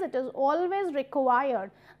opening phase, it is always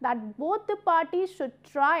required that both the parties should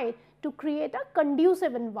try to create a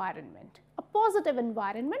conducive environment, a positive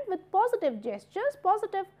environment with positive gestures,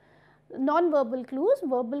 positive non-verbal clues,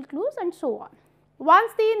 verbal clues, and so on.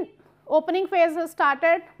 Once the opening phase is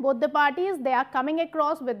started, both the parties, they are coming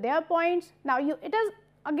across with their points. Now, it is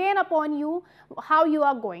again upon you how you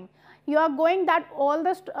are going. You are going that all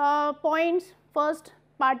the points first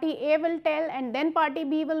party A will tell and then party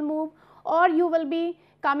B will move, or you will be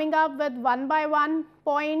coming up with one by one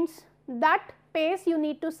points. That pace you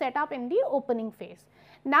need to set up in the opening phase.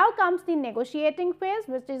 Now comes the negotiating phase,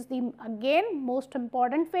 which is the again most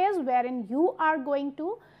important phase, wherein you are going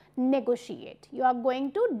to negotiate, you are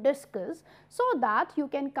going to discuss, so that you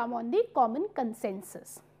can come on the common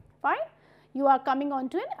consensus. Fine, you are coming on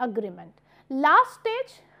to an agreement. Last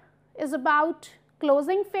stage is about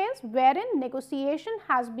closing phase, wherein negotiation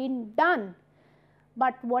has been done,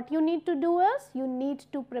 but what you need to do is you need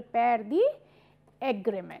to prepare the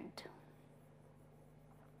agreement,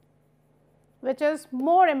 which is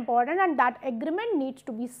more important, and that agreement needs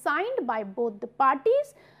to be signed by both the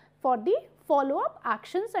parties for the follow-up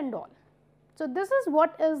actions and all. So, this is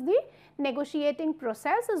what is the negotiating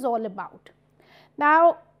process is all about.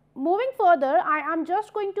 Now, moving further, I am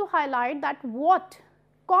just going to highlight that what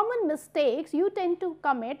common mistakes you tend to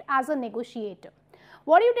commit as a negotiator.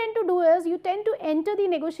 What you tend to do is you tend to enter the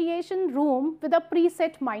negotiation room with a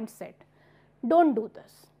preset mindset. Don't do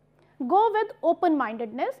this. Go with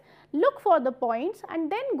open-mindedness, look for the points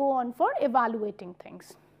and then go on for evaluating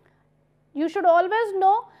things. You should always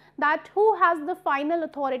know that who has the final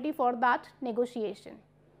authority for that negotiation.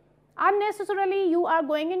 Unnecessarily you are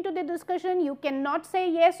going into the discussion, you cannot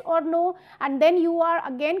say yes or no, and then you are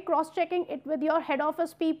again cross checking it with your head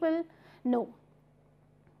office people. No.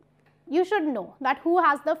 You should know that who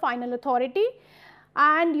has the final authority,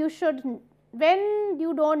 and you should, when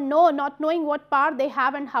you don't know, not knowing what power they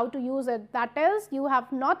have and how to use it, that is, you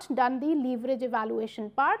have not done the leverage evaluation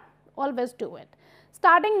part, always do it.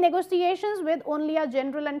 Starting negotiations with only a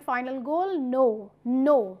general and final goal, no,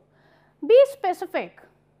 no. Be specific,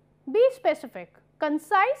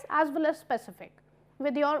 concise as well as specific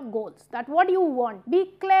with your goals, that what you want,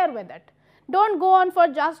 be clear with it. Don't go on for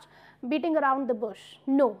just beating around the bush,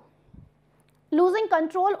 no. Losing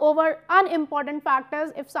control over unimportant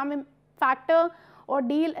factors. If some factor or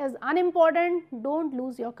deal is unimportant, don't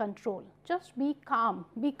lose your control. Just be calm,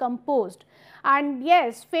 be composed. And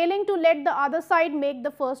yes, failing to let the other side make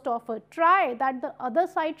the first offer. Try that the other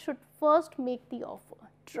side should first make the offer.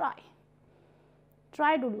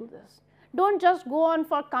 Try to do this. Don't just go on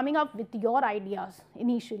for coming up with your ideas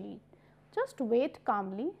initially. Just wait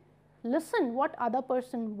calmly, listen what other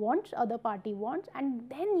person wants, other party wants, and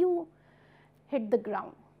then you hit the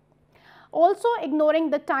ground. Also, ignoring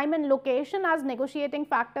the time and location as negotiating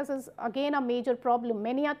factors is again a major problem.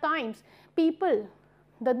 Many a times people,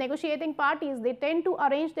 the negotiating parties, they tend to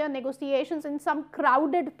arrange their negotiations in some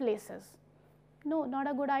crowded places. No, not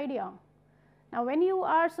a good idea. Now, when you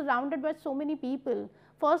are surrounded by so many people,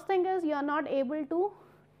 first thing is you are not able to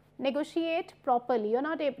negotiate properly.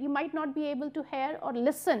 You might not be able to hear or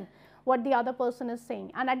listen what the other person is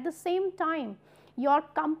saying, and at the same time your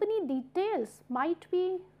company details might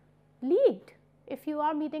be leaked if you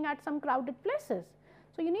are meeting at some crowded places.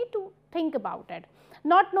 So, you need to think about it.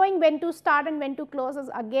 Not knowing when to start and when to close is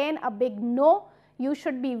again a big no. You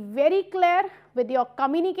should be very clear with your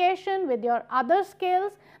communication, with your other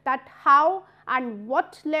skills, that how and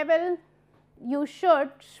what level you should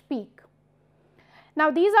speak.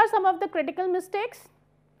 Now, these are some of the critical mistakes.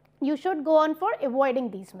 You should go on for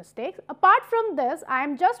avoiding these mistakes. Apart from this, I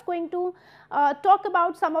am just going to talk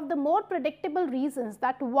about some of the more predictable reasons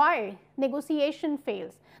that why negotiation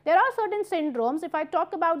fails. There are certain syndromes. If I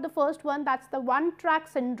talk about the first one, that's the one-track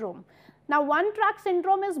syndrome. Now, one-track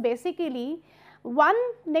syndrome is basically one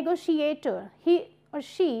negotiator, he or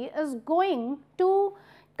she is going to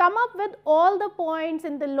come up with all the points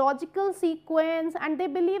in the logical sequence, and they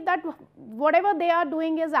believe that whatever they are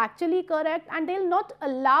doing is actually correct, and they will not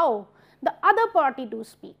allow the other party to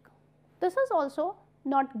speak. This is also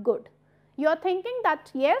not good. You are thinking that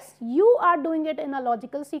yes, you are doing it in a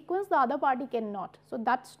logical sequence, the other party cannot. So,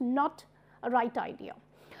 that is not a right idea.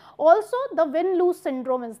 Also, the win-lose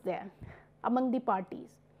syndrome is there among the parties.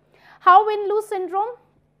 How win-lose syndrome?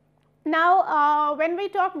 Now, when we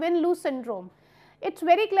talk win-lose syndrome, it is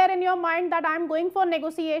very clear in your mind that I am going for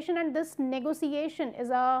negotiation, and this negotiation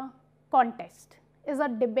is a contest, is a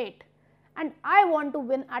debate, and I want to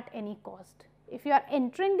win at any cost. If you are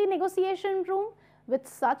entering the negotiation room with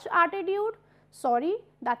such attitude, sorry,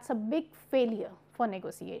 that is a big failure for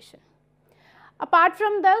negotiation. Apart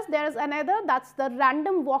from this, there is another, that is the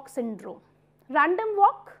random walk syndrome. Random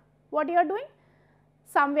walk, what you are doing?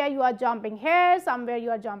 Somewhere you are jumping here, somewhere you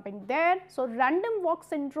are jumping there. So, random walk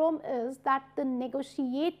syndrome is that the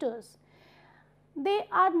negotiators, they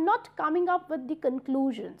are not coming up with the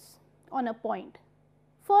conclusions on a point.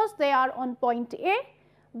 First, they are on point A,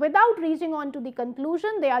 without reaching on to the conclusion,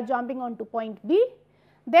 they are jumping on to point B.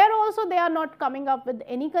 There also they are not coming up with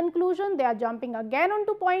any conclusion, they are jumping again on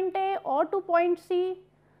to point A or to point C.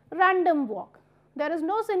 Random walk. There is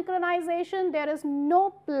no synchronization, there is no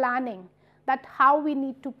planning that how we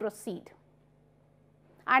need to proceed,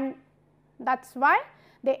 and that is why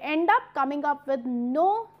they end up coming up with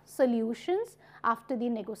no solutions after the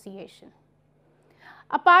negotiation.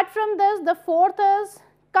 Apart from this, the fourth is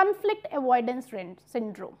conflict avoidance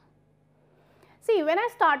syndrome. See, when I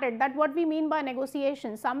started that what we mean by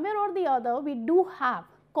negotiation, somewhere or the other we do have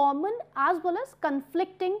common as well as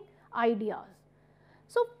conflicting ideas.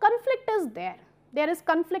 So, conflict is there. There is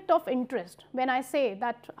conflict of interest. When I say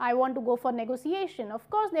that I want to go for negotiation, of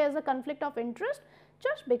course, there is a conflict of interest.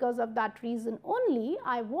 Just because of that reason only,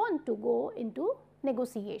 I want to go into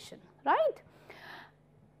negotiation, right?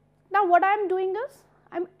 Now, what I am doing is,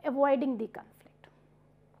 I am avoiding the conflict.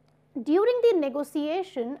 During the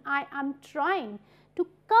negotiation, I am trying to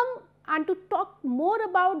come and to talk more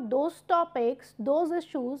about those topics, those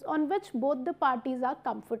issues on which both the parties are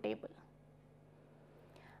comfortable.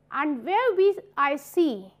 And where I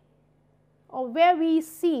see, or where we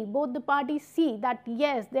see, both the parties see that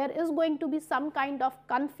yes, there is going to be some kind of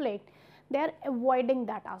conflict, they are avoiding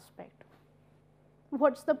that aspect.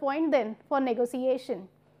 What is the point then for negotiation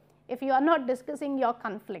if you are not discussing your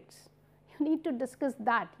conflicts? need to discuss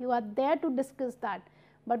that, you are there to discuss that,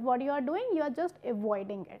 but what you are doing, you are just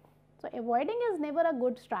avoiding it. So, avoiding is never a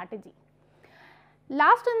good strategy.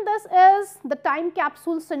 Last in this is the time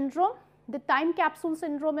capsule syndrome. The time capsule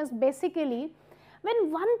syndrome is basically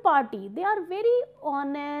when one party, they are very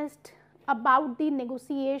honest about the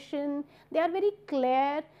negotiation, they are very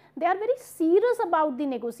clear, they are very serious about the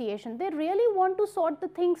negotiation, they really want to sort the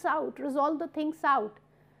things out, resolve the things out,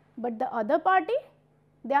 but the other party,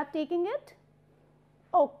 they are taking it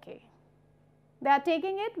okay, they are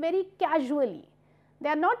taking it very casually, they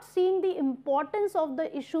are not seeing the importance of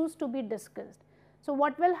the issues to be discussed. So,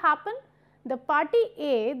 what will happen? The party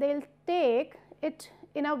A, they will take it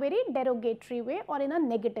in a very derogatory way or in a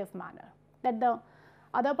negative manner that the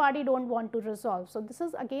other party do not want to resolve. So, this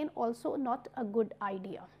is again also not a good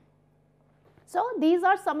idea. So, these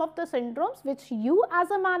are some of the syndromes which you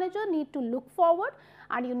as a manager need to look forward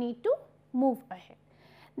and you need to move ahead.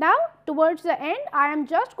 Now, towards the end, I am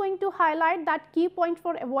just going to highlight that key point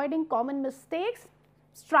for avoiding common mistakes,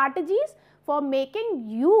 strategies for making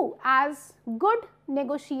you as good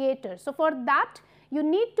negotiators. So, for that you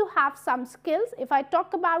need to have some skills. If I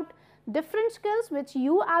talk about different skills which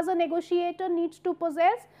you as a negotiator needs to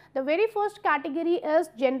possess, the very first category is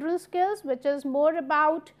general skills, which is more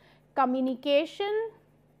about communication,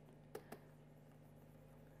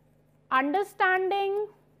 understanding,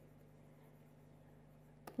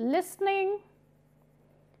 listening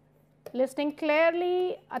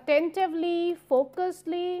clearly, attentively,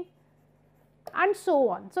 focusedly, and so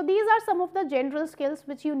on. So, these are some of the general skills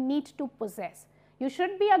which you need to possess. You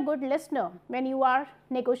should be a good listener when you are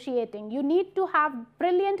negotiating. You need to have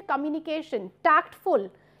brilliant communication,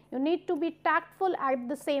 tactful. You need to be tactful at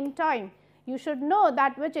the same time. You should know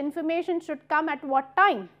that which information should come at what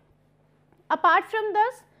time. Apart from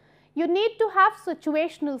this, you need to have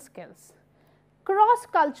situational skills.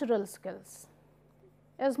 Cross-cultural skills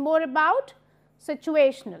is more about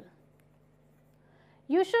situational.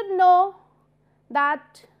 You should know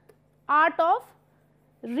that art of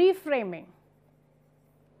reframing,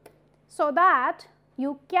 so that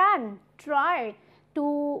you can try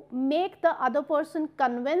to make the other person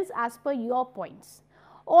convince as per your points.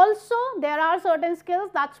 Also, there are certain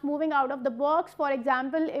skills that's moving out of the box. For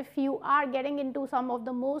example, if you are getting into some of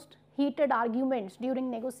the most heated arguments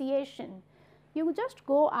during negotiation, you just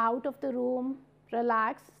go out of the room,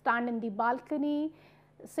 relax, stand in the balcony,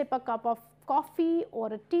 sip a cup of coffee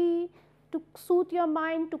or a tea to soothe your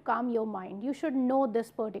mind, to calm your mind. You should know this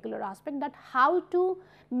particular aspect, that how to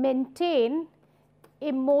maintain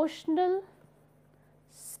emotional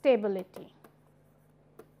stability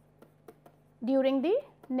during the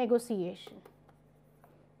negotiation.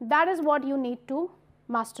 That is what you need to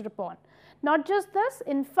master upon. Not just this,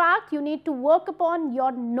 in fact, you need to work upon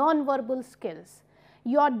your non-verbal skills,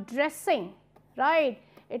 your dressing, right?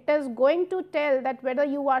 It is going to tell that whether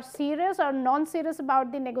you are serious or non-serious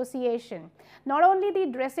about the negotiation. Not only the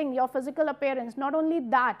dressing, your physical appearance, not only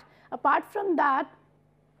that, apart from that,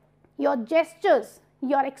 your gestures,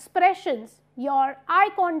 your expressions, your eye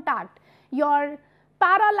contact, your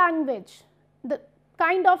paralanguage, the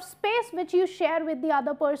kind of space which you share with the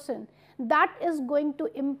other person, that is going to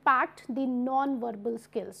impact the non-verbal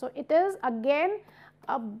skills. So, it is again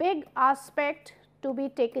a big aspect to be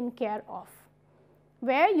taken care of,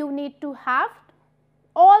 where you need to have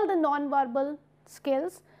all the non-verbal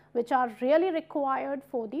skills which are really required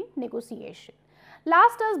for the negotiation.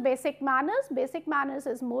 Last is basic manners. Basic manners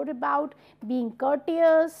is more about being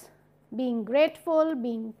courteous, being grateful,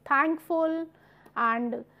 being thankful,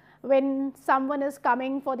 and when someone is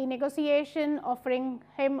coming for the negotiation, offering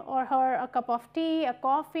him or her a cup of tea, a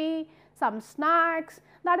coffee, some snacks,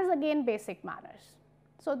 that is again basic manners.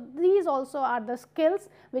 So, these also are the skills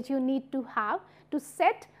which you need to have to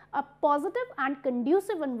set a positive and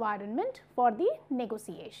conducive environment for the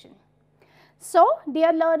negotiation. So,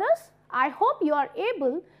 dear learners, I hope you are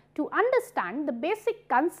able to understand the basic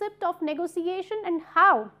concept of negotiation and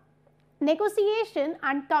how negotiation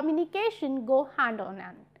and communication go hand on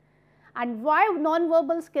hand, and why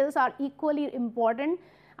non-verbal skills are equally important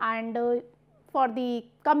and for the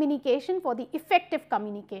communication, for the effective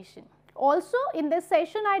communication. Also, in this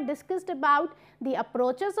session, I discussed about the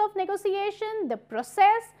approaches of negotiation, the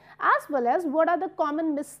process, as well as what are the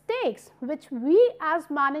common mistakes which we as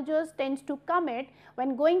managers tend to commit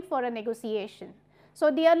when going for a negotiation.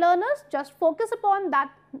 So, dear learners, just focus upon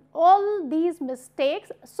that, all these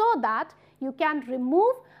mistakes, so that you can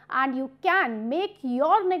remove and you can make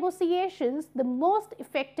your negotiations the most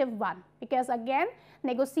effective one, because again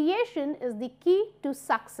negotiation is the key to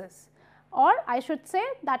success, or I should say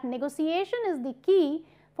that negotiation is the key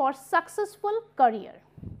for successful career.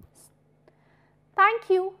 Thank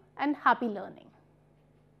you and happy learning.